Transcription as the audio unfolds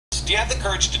Do you have the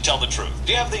courage to tell the truth?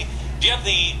 Do you have the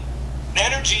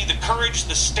energy, the courage,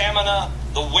 the stamina,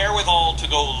 the wherewithal to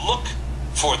go look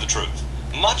for the truth?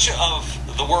 Much of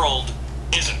the world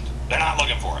isn't. They're not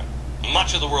looking for it.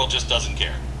 Much of the world just doesn't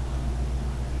care.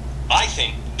 I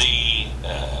think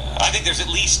there's at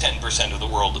least 10% of the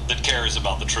world that cares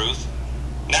about the truth.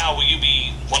 Now, will you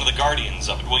be one of the guardians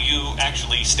of it? Will you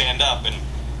actually stand up and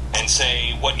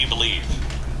say what you believe?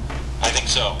 I think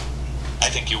so. I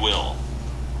think you will.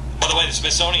 By the way, the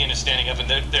Smithsonian is standing up, and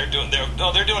they're doing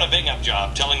a big enough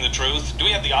job telling the truth. Do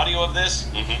we have the audio of this?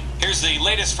 Mm-hmm. Here's the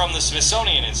latest from the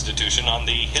Smithsonian Institution on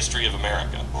the history of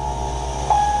America.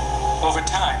 Over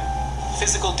time,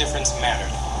 physical difference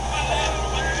mattered.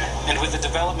 And with the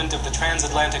development of the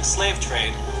transatlantic slave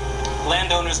trade,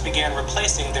 landowners began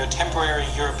replacing their temporary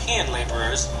European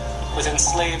laborers with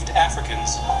enslaved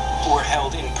Africans who were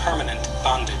held in permanent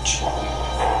bondage.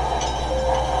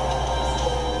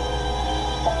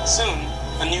 Soon,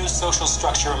 a new social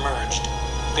structure emerged,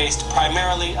 based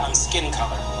primarily on skin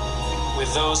color,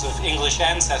 with those of English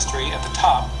ancestry at the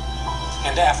top,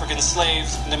 and African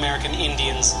slaves and American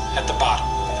Indians at the bottom.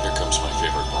 Here comes my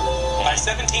favorite part. By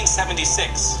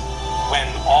 1776, when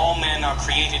all men are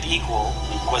created equal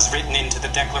was written into the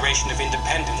Declaration of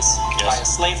Independence by a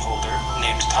slaveholder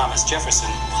named Thomas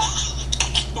Jefferson.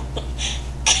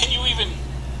 Can you even...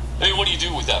 I mean, what do you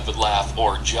do with that but laugh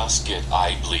or just get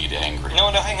eye bleed angry?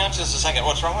 No, hang on just a second.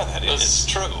 What's wrong with that? It's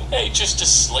true. Hey, just a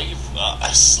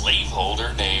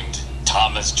slaveholder named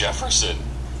Thomas Jefferson.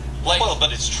 Well,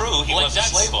 but it's true. He was a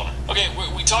slave owner. Okay,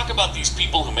 we talk about these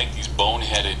people who make these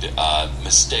boneheaded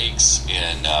mistakes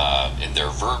in their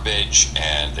verbiage,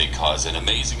 and they cause an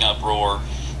amazing uproar.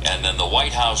 And then the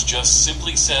White House just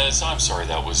simply says, "I'm sorry,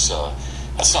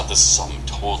 that's not the sum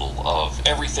total of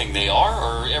everything they are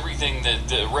or everything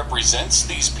that represents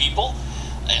these people."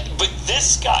 But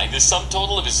this guy, the sum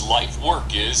total of his life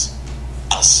work is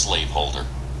a slaveholder.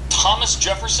 Thomas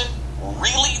Jefferson?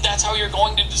 Really? That's how you're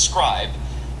going to describe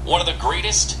one of the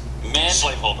greatest men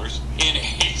slaveholders in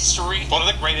history? One of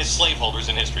the greatest slaveholders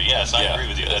in history. Yes, I agree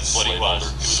with you. That's what he was.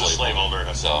 He was a slaveholder.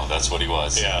 So that's what he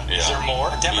was. Yeah. Is there more?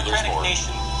 A democratic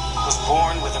nation was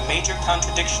born with a major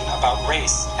contradiction about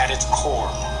race at its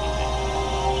core.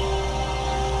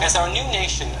 As our new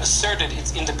nation asserted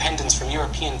its independence from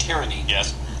European tyranny,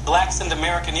 blacks and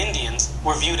American Indians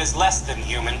were viewed as less than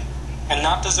human and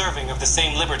not deserving of the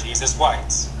same liberties as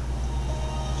whites.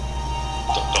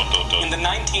 In the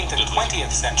 19th and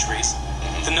 20th centuries,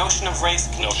 the notion of race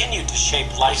continued to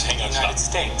shape life in the United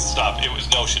States. Stop. It was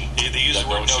notion. They used the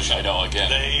word notion. I know, again.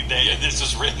 This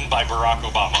is written by Barack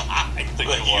Obama. I think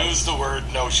they used the word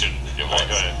notion. Go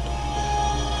ahead.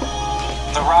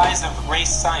 The rise of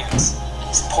race science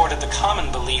supported the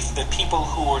common belief that people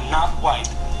who were not white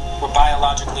were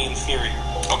biologically inferior.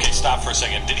 Okay, stop for a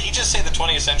second. Did he just say the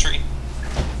 20th century?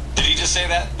 Did he just say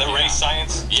that? The race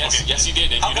science? Yes, yes he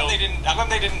did. And how come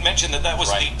they didn't mention that was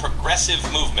the progressive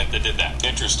movement that did that?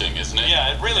 Interesting, isn't it?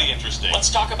 Yeah, really interesting. Let's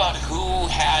talk about who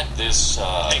had this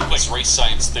this race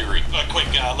science theory. Quick,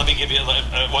 let me give you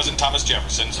it wasn't Thomas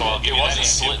Jefferson, so I'll give you that.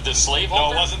 The slave owner?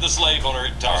 No, it wasn't the slave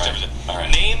owner, Thomas Jefferson. All right.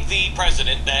 Name the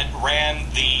president that ran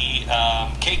the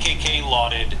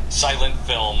KKK-lauded silent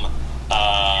film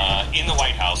in the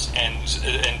White House and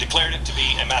declared it to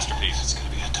be a masterpiece. It's going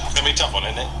to be a tough one. It's going to be a tough one,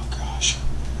 isn't it?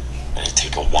 It'd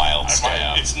take a wild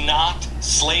stab. It's not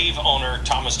slave owner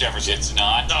Thomas Jefferson. It's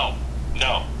not? No.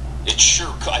 It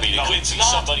sure could. I mean, it could be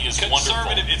somebody as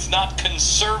wonderful. It's not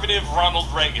conservative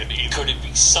Ronald Reagan either. Could it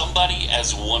be somebody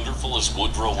as wonderful as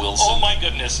Woodrow Wilson? Oh my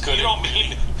goodness. You don't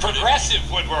mean progressive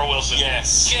Woodrow Wilson?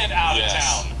 Yes. Get out of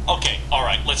town. Okay, all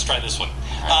right, let's try this one.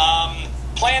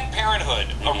 Planned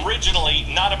Parenthood, originally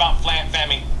not about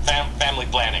family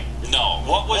planning. No.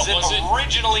 What was it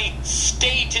originally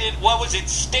stated? What was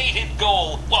its stated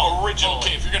goal? Well, originally.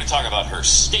 Okay, if you're going to talk about her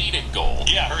stated goal.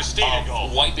 Yeah, her stated goal.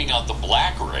 Wiping out the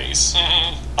black race.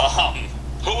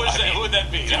 Who was that? Who would that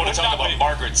be? You want to talk about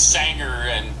Margaret Sanger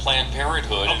and Planned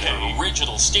Parenthood and her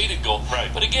original stated goal.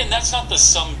 Right. But again, that's not the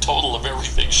sum total of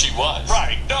everything she was.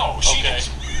 Right. No. She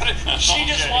just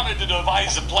wanted to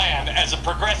devise a plan as a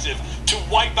progressive to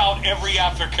wipe out every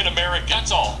African American.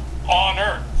 That's all. On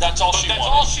Earth. That's all she wanted. That's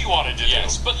all she wanted to do.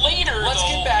 Yes, but later, let's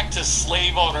get back to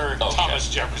slave owner Thomas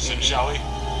Jefferson, shall we?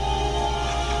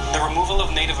 The removal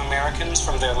of Native Americans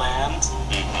from their land,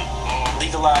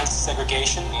 legalized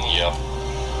segregation,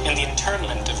 and the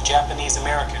internment of Japanese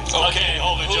Americans. Okay,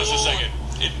 hold on just a second.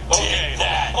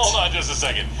 Hold on just a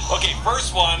second. Okay,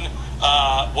 first one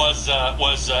was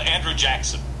Andrew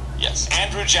Jackson. Yes.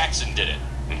 Andrew Jackson did it.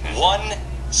 One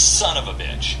son of a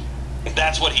bitch.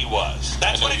 That's what he was.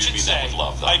 That's what it should say. With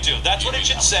love, though. I do. That's what it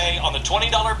should say on the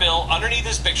 $20 bill. Underneath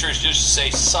this picture is just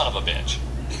say "son of a bitch,"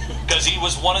 because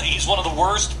he's one of the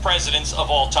worst presidents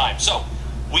of all time. So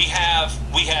we have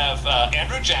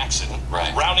Andrew Jackson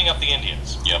rounding up the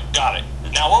Indians. Yep, got it.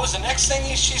 Now, what was the next thing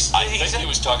he said? He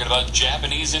was talking about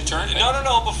Japanese internment. No.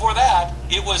 Before that,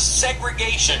 it was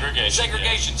segregation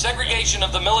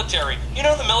of the military. You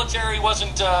know, the military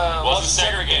wasn't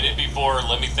segregated before.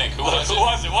 Let me think. Who was it?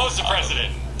 What was the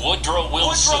president? Woodrow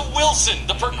Wilson. Woodrow Wilson,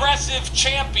 the progressive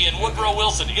champion, Woodrow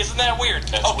Wilson. Isn't that weird?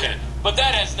 That's weird. But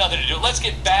that has nothing to do. Let's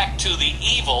get back to the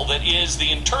evil that is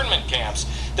the internment camps.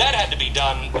 That had to be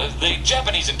done. The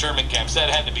Japanese internment camps. That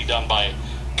had to be done by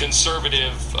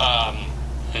conservative.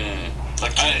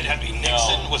 Like it had to be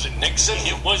Nixon. Was it Nixon?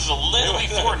 It was a little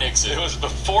before Nixon. It was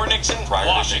before Nixon. Prior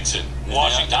Washington. to Nixon.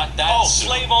 Washington. Not that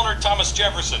slave owner Thomas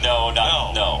Jefferson. No.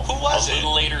 Who was it? A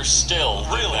little later still.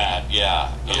 Really? Yeah.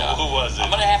 Who was it?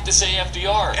 I'm gonna have to say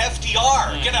FDR.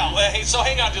 FDR. Get out. Hey, so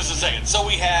hang on just a second. So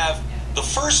we have the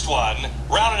first one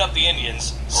rounded up the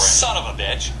Indians. Right. Son of a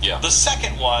bitch. Yeah. The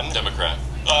second one. Democrat.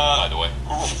 By the way,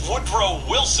 Woodrow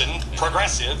Wilson,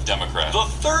 progressive. Democrat. The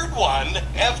third one,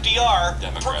 FDR,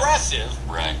 Democrat. Progressive.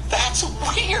 Right. That's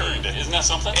weird. Isn't that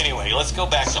something? Anyway, let's go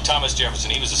back to Thomas Jefferson.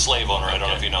 He was a slave owner. I don't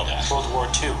know if you know that. World War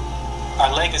II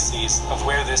are legacies of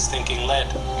where this thinking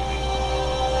led.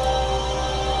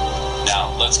 Now,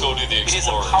 let's go to the It is a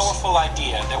explorers. powerful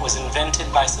idea that was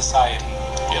invented by society.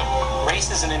 Yep.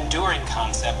 Race is an enduring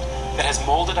concept that has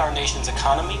molded our nation's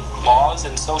economy, laws,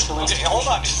 and social institutions. Hold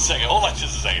on just a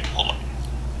second. Hold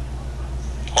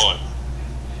on.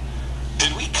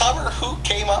 Did we cover who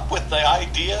came up with the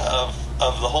idea of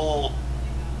the whole,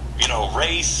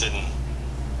 race and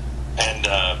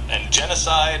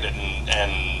genocide and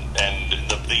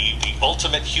the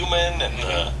ultimate human and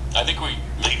I think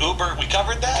the Uber? We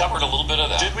covered that. Covered a little bit of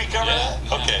that. Did we cover that?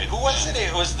 Yeah. Okay. Who was it?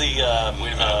 It was the. Wait a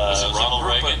minute. Was it Ronald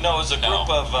Reagan? It was a group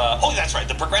of. Oh, that's right.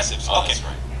 The progressives. Oh, okay. That's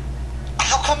right.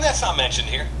 How come that's not mentioned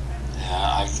here?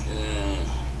 Yeah,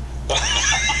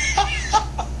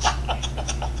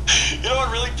 You know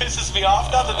what really pisses me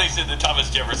off? Not that they said that Thomas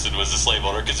Jefferson was a slave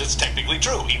owner, because it's technically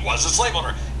true. He was a slave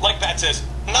owner. Like Pat says,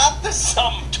 not the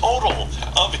sum total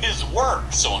of his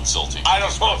work. So insulting. I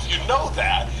don't know if you know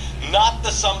that. Not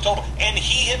the sum total. And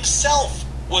he himself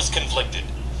was conflicted.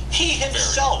 He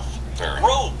himself Very.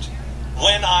 wrote,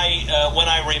 when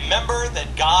I remember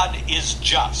that God is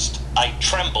just, I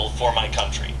tremble for my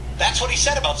country. That's what he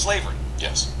said about slavery.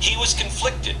 Yes. He was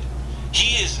conflicted.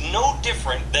 He is no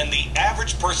different than the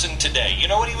average person today. You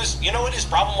know what his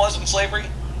problem was in slavery?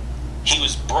 He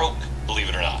was broke, believe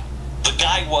it or not. The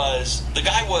guy was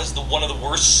one of the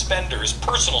worst spenders,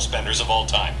 personal spenders of all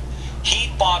time.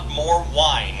 He bought more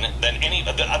wine than any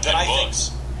than I books.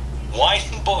 think. Wine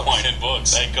and books. Wine and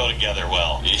books. They go together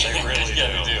well. They really Yeah,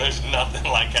 do. they do. There's nothing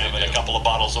like having a couple of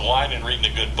bottles of wine and reading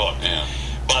a good book. Yeah.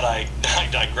 But I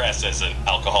digress as an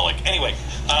alcoholic. Anyway,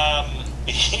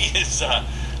 he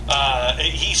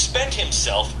spent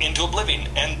himself into oblivion,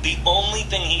 and the only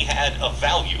thing he had of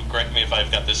value, correct me if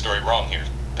I've got this story wrong here,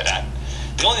 Pat,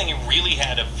 the only thing he really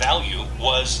had of value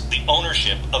was the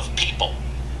ownership of people.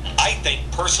 I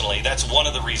think, personally, that's one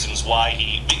of the reasons why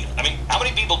how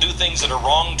many people do things that are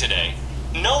wrong today,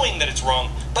 knowing that it's wrong,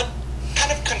 but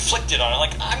kind of conflicted on it,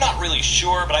 like, I'm not really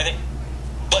sure,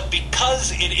 but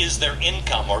because it is their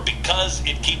income, or because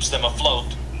it keeps them afloat,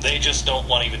 they just don't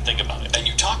want to even think about it. And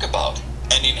you talk about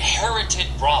an inherited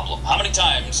problem. How many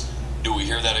times do we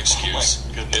hear that excuse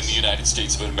in the United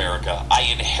States of America? I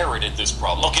inherited this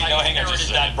problem. Okay, no, hang on just a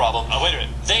second. That problem. Oh, wait a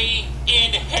minute. They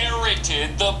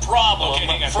inherited the problem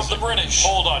from the British.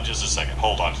 Hold on just a second.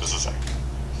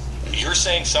 You're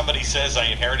saying somebody says I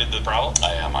inherited the problem?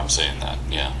 I am. I'm saying that.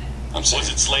 Yeah. I'm saying.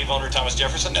 Was it slave owner Thomas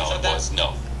Jefferson? No, that it was.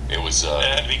 No. It was. It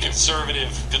had to be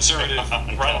conservative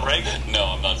Ronald Reagan? No,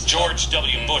 I'm not. George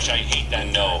W. Bush, I hate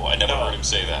that. No, I never heard him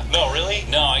say that. No, really?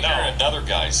 No, I heard another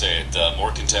guy say it,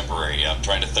 more contemporary. I'm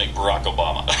trying to think Barack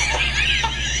Obama.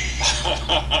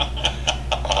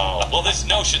 Well, this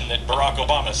notion that Barack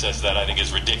Obama says that, I think,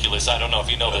 is ridiculous. I don't know if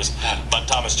you know this, but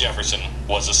Thomas Jefferson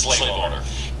was a slave owner.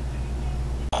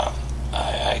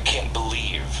 I can't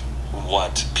believe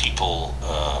what people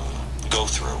go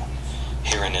through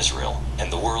here in Israel,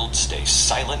 and the world stays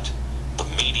silent. The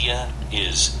media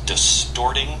is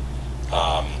distorting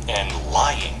and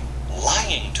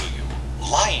lying to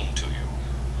you,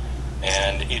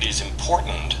 and it is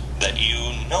important that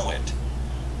you know it.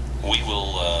 We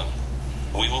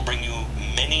will bring you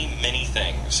many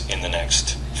things in the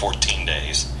next 14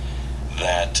 days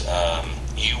that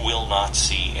you will not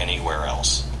see anywhere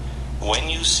else. When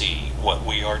you see what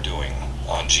we are doing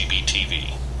on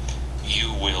GBTV,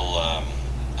 you will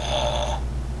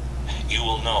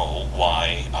know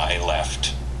why I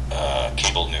left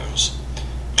cable news,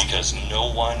 because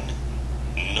no one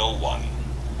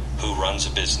who runs a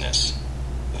business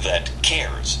that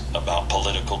cares about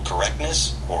political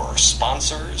correctness or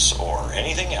sponsors or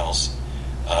anything else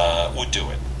would do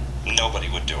it. Nobody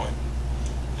would do it.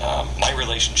 My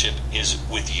relationship is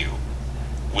with you.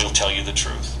 We'll tell you the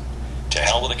truth. To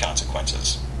hell with the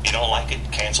consequences. You don't like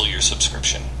it, cancel your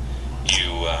subscription.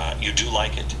 You do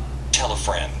like it, tell a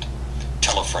friend.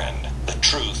 Tell a friend. The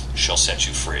truth shall set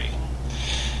you free.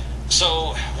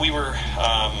 So we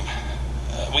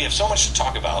have so much to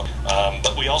talk about,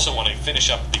 but we also want to finish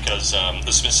up because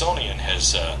the Smithsonian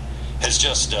has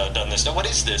just done this. Now, what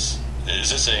is this? Is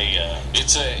this a?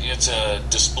 It's a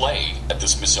display at the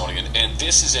Smithsonian, and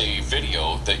this is a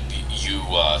video that you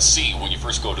see when you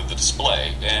first go to the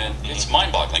display, and it's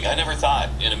mind-boggling. I never thought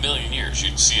in a million years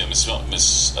you'd see a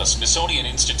Smithsonian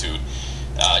Institute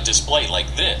display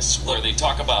like this, where they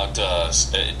talk about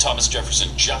Thomas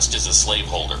Jefferson just as a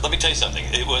slaveholder. Let me tell you something.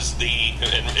 And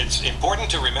it's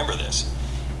important to remember this.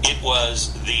 It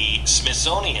was the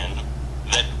Smithsonian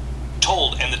that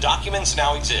told, and the documents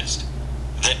now exist,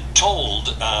 that told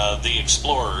the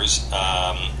explorers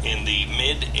in the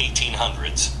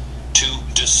mid-1800s to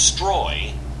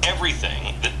destroy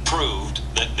everything that proved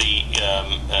that the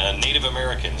Native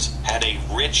Americans had a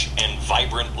rich and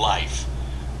vibrant life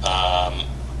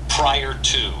prior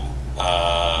to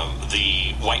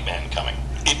the white man coming.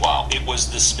 It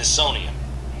was the Smithsonian.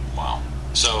 Wow.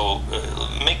 So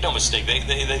make no mistake,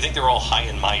 they think they're all high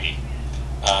and mighty.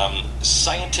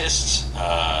 Scientists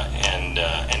and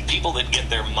people that get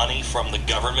their money from the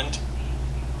government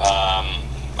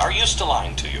are used to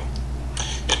lying to you.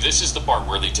 And this is the part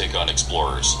where they take on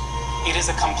explorers. It is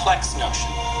a complex notion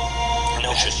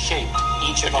that has shaped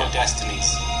each of our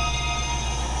destinies.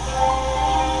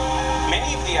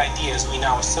 Many of the ideas we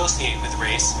now associate with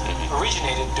race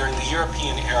originated during the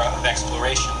European era of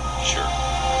exploration. Sure.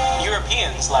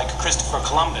 Europeans, like Christopher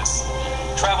Columbus,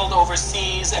 traveled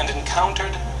overseas and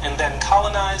encountered and then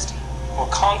colonized or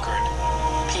conquered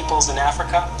peoples in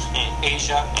Africa,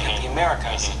 Asia, and the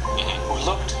Americas who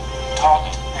looked,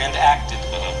 talked, and acted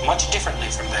much differently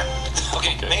from them.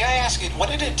 Okay, may I ask you, what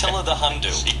did Attila the Hun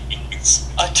do?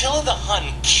 Attila the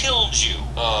Hun killed you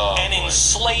and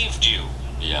enslaved you.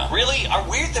 Yeah. Really? Are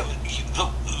we the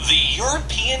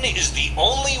European is the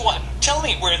only one? Tell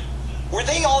me, were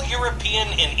they all European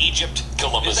in Egypt?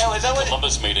 Columbus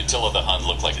made Attila the Hun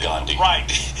look like Gandhi. Right.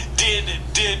 Did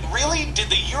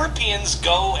the Europeans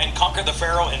go and conquer the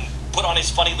Pharaoh and put on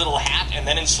his funny little hat and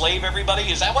then enslave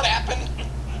everybody? Is that what happened?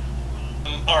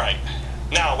 All right.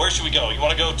 Now, where should we go? You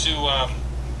want to go to?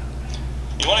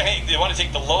 You want to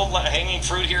take the low-hanging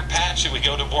fruit here, Pat? Should we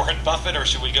go to Warren Buffett, or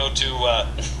should we go to?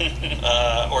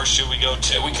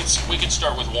 We could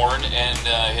start with Warren and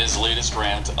his latest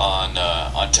rant on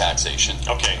taxation.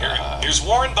 Okay. Here's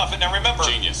Warren Buffett. Now remember,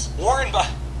 genius. Warren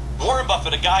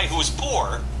Buffett, a guy who was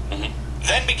poor,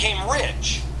 then became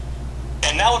rich,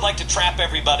 and now would like to trap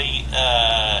everybody,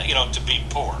 to be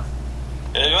poor.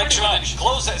 Make sure that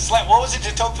close that slap. What was it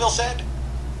that Tocqueville said?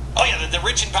 Oh yeah, that the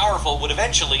rich and powerful would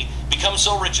eventually become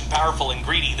so rich and powerful and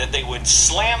greedy that they would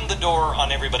slam the door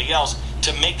on everybody else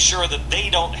to make sure that they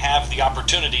don't have the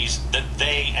opportunities that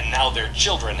they and now their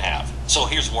children have. So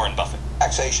here's Warren Buffett.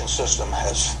 Taxation system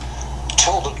has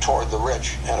tilted toward the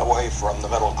rich and away from the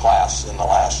middle class in the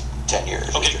last 10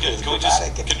 years. Okay, good. Can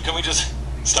we just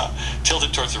stop?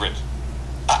 Tilted towards the rich.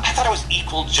 I thought it was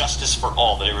equal justice for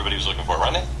all that everybody was looking for,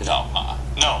 wasn't it? No.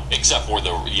 No. Except for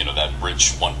that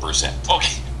rich 1%.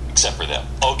 Okay. Except for them.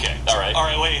 Okay. All right,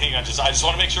 wait, hang on. I just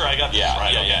want to make sure I got this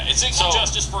right. Yeah. It's equal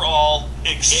justice for all,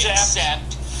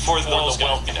 except for those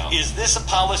wealthy. Is this a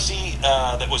policy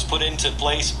that was put into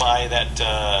place by that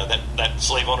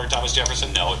slave owner Thomas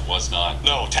Jefferson? No, it was not.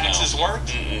 No, taxes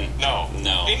weren't. No.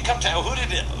 Income tax. Who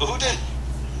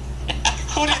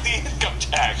did the income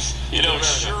tax?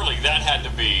 Surely that had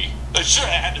to be. Sure,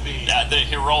 it had to be the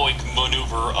heroic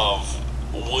maneuver of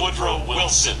Woodrow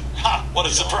Wilson. Ha! What a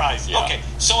surprise. Yeah. Okay,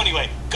 so anyway.